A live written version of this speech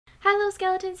little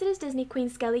skeletons, it is Disney Queen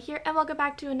Skelly here, and welcome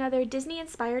back to another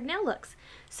Disney-inspired nail looks.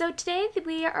 So today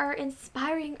we are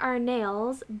inspiring our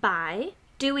nails by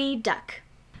Dewey Duck.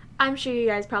 I'm sure you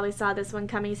guys probably saw this one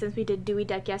coming since we did Dewey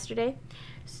Duck yesterday.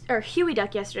 Or Huey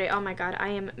Duck yesterday. Oh my god, I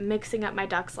am mixing up my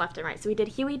ducks left and right. So we did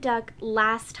Huey Duck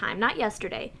last time, not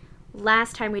yesterday.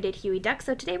 Last time we did Huey Duck,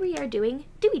 so today we are doing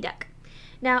Dewey Duck.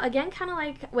 Now again, kind of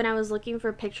like when I was looking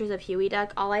for pictures of Huey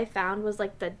Duck, all I found was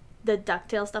like the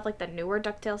DuckTales stuff, like the newer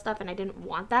DuckTales stuff, and I didn't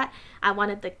want that. I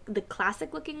wanted the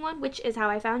classic looking one, which is how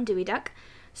I found Dewey Duck.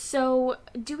 So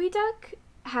Dewey Duck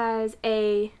has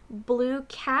a blue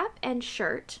cap and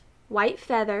shirt, white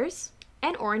feathers,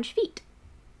 and orange feet.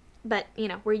 But, you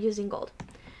know, we're using gold.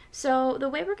 So the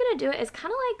way we're going to do it is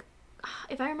kind of like,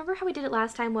 if I remember how we did it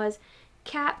last time, was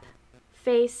cap,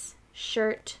 face,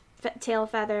 shirt, tail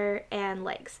feather, and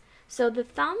legs. So the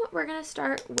thumb, we're going to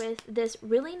start with this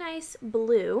really nice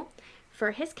blue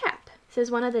for his cap. This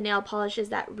is one of the nail polishes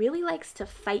that really likes to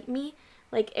fight me.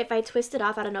 Like, if I twist it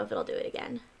off, I don't know if it'll do it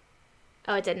again.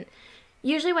 Oh, it didn't.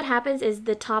 Usually what happens is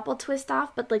the top will twist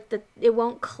off, but like it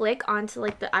won't click onto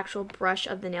like the actual brush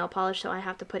of the nail polish, so I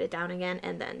have to put it down again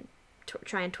and then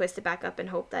try and twist it back up and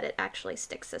hope that it actually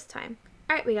sticks this time.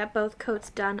 Alright, we got both coats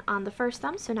done on the first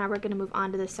thumb, so now we're going to move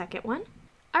on to the second one.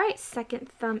 Alright, second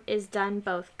thumb is done,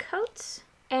 both coats,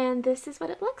 and this is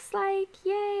what it looks like.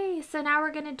 Yay! So now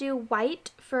we're going to do white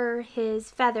for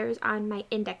his feathers on my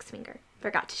index finger.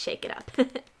 Forgot to shake it up.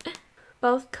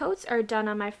 Both coats are done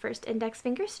on my first index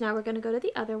finger, so now we're going to go to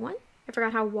the other one. I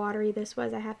forgot how watery this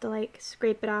was. I have to like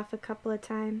scrape it off a couple of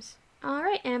times.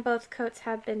 Alright, and both coats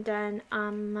have been done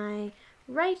on my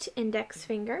right index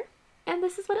finger, and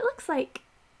this is what it looks like.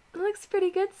 It looks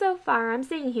pretty good so far. I'm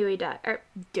seeing Huey Duck, or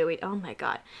Dewey, oh my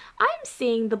god. I'm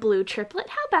seeing the blue triplet.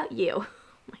 How about you?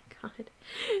 Oh my god.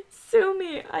 Sue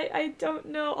me. I don't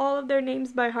know all of their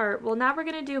names by heart. Well, now we're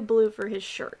going to do blue for his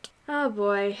shirt. Oh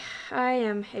boy, I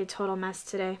am a total mess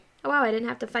today. Oh wow, I didn't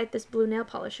have to fight this blue nail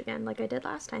polish again like I did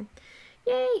last time.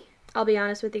 Yay! I'll be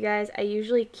honest with you guys, I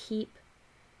usually keep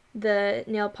the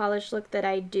nail polish look that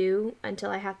I do until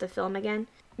I have to film again.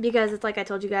 Because it's like I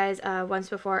told you guys once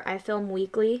before, I film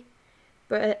weekly,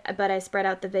 but I spread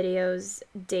out the videos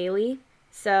daily.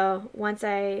 So once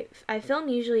I film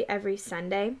usually every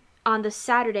Sunday. On the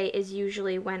Saturday is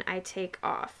usually when I take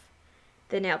off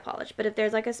the nail polish. But if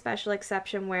there's like a special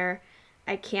exception where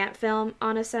I can't film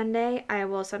on a Sunday, I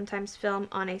will sometimes film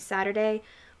on a Saturday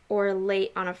or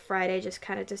late on a Friday, just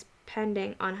kind of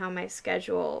depending on how my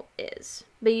schedule is.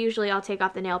 But usually I'll take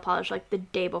off the nail polish like the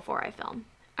day before I film.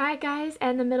 Alright guys,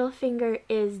 and the middle finger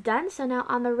is done. So now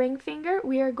on the ring finger,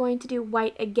 we are going to do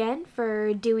white again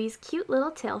for Dewey's cute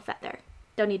little tail feather.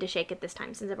 Don't need to shake it this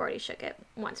time since I've already shook it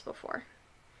once before.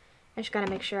 I just gotta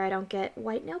make sure I don't get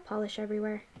white nail polish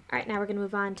everywhere. Alright, now we're gonna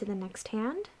move on to the next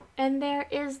hand. And there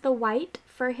is the white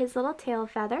for his little tail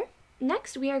feather.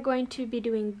 Next, we are going to be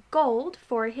doing gold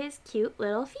for his cute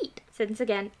little feet. Since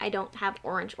again, I don't have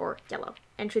orange or yellow.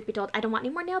 And truth be told, I don't want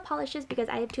any more nail polishes because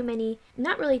I have too many,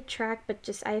 not really track, but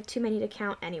just I have too many to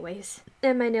count anyways.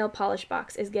 And my nail polish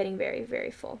box is getting very,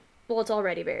 very full. Well, it's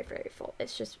already very, very full.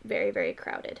 It's just very, very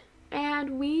crowded.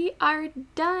 And we are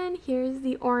done. Here's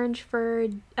the orange for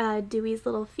Dewey's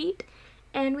little feet.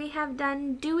 And we have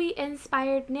done Dewey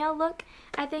inspired nail look.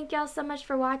 I thank y'all so much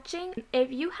for watching. If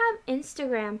you have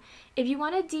Instagram, if you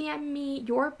want to DM me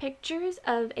your pictures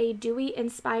of a Dewey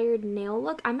inspired nail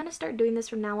look, I'm going to start doing this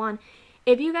from now on.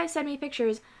 If you guys send me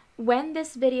pictures, when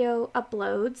this video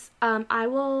uploads, I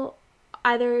will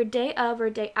either day of or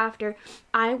day after,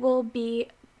 I will be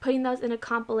putting those in a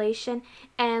compilation,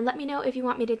 and let me know if you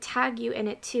want me to tag you in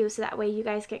it too, so that way you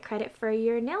guys get credit for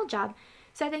your nail job.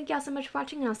 So I thank y'all so much for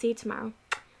watching, and I'll see you tomorrow.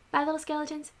 Bye little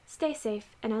skeletons, stay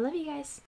safe, and I love you guys.